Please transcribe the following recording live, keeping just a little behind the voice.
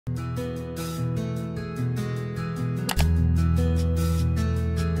Hi,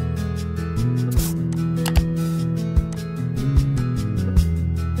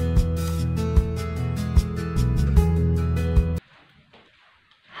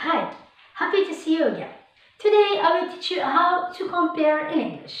 happy to see you again. Today I will teach you how to compare in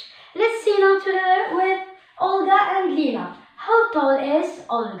English. Let's see now together with Olga and Lina. How tall is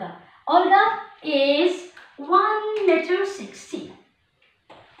Olga? Olga is 1.60 m.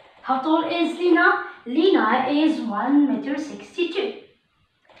 How tall is Lina? Lina is 1.62 m.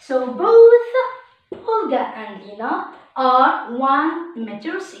 So both Olga and Lina are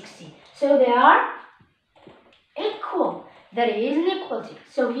 1.60 m. So they are equal. There is an equality.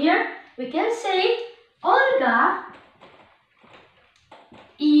 So here we can say Olga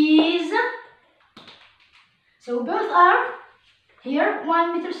is, so both are here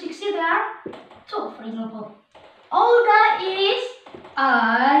 1.60 m, they are tall, for example. Olga is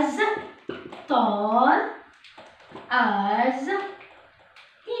as tall as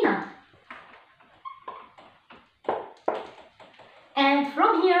Lina. And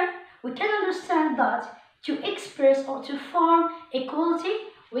from here we can understand that to express or to form equality,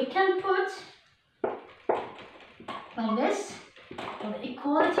 we can put like this, for the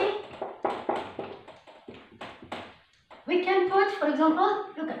equality. We can put, for example,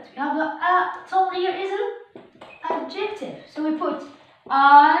 look at, we have the tall here is an adjective. So we put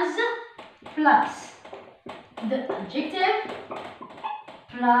as plus the adjective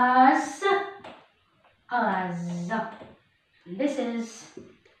plus as. This is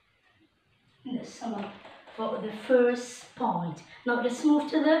the sum for the first point. Now let's move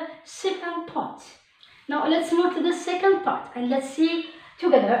to the second point. Now let's move to the second part and let's see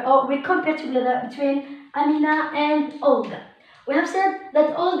together, or we compare together between Amina and Olga. We have said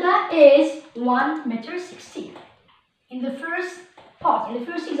that Olga is 1.60 m. In the first part, in the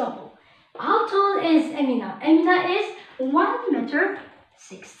first example. How tall is Amina? Amina is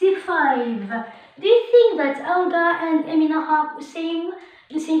 1.65 m. Do you think that Olga and Amina have the same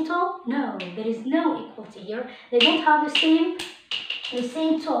tall? No, there is no equality here. They don't have the same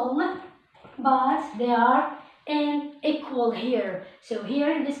tall, but they are equal here. So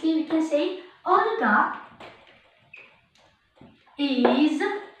here in this case we can say Olga is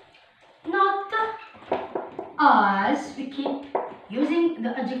not as, we keep using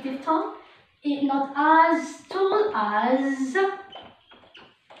the adjective tall, not as tall as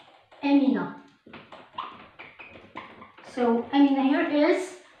Amina. So Amina here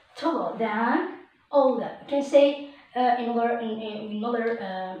is taller than Olga. You can say in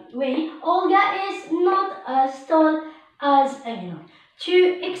another way, Olga is not as tall as Amina. To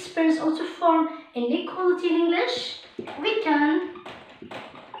express or to form inequality in English, we can,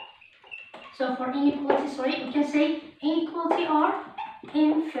 so for inequality, sorry, we can say inequality or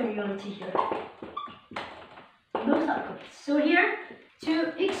inferiority here. Both are correct. So here,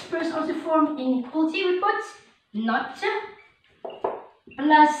 to express or to form inequality, we put not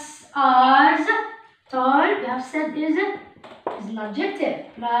plus as tall, we have said is an adjective,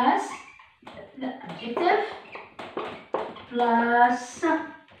 plus the adjective plus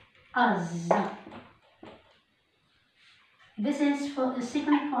as. This is for the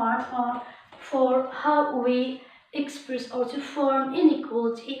second part, or for how we express or to form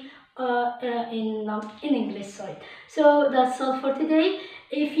inequality in English, sorry. So that's all for today.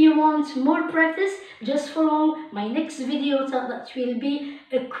 If you want more practice, just follow my next video that will be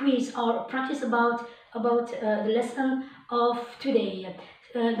a quiz or practice about the lesson of today.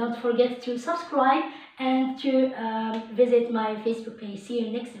 Don't forget to subscribe and to visit my Facebook page. See you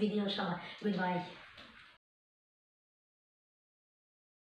in next video, inshallah. Goodbye.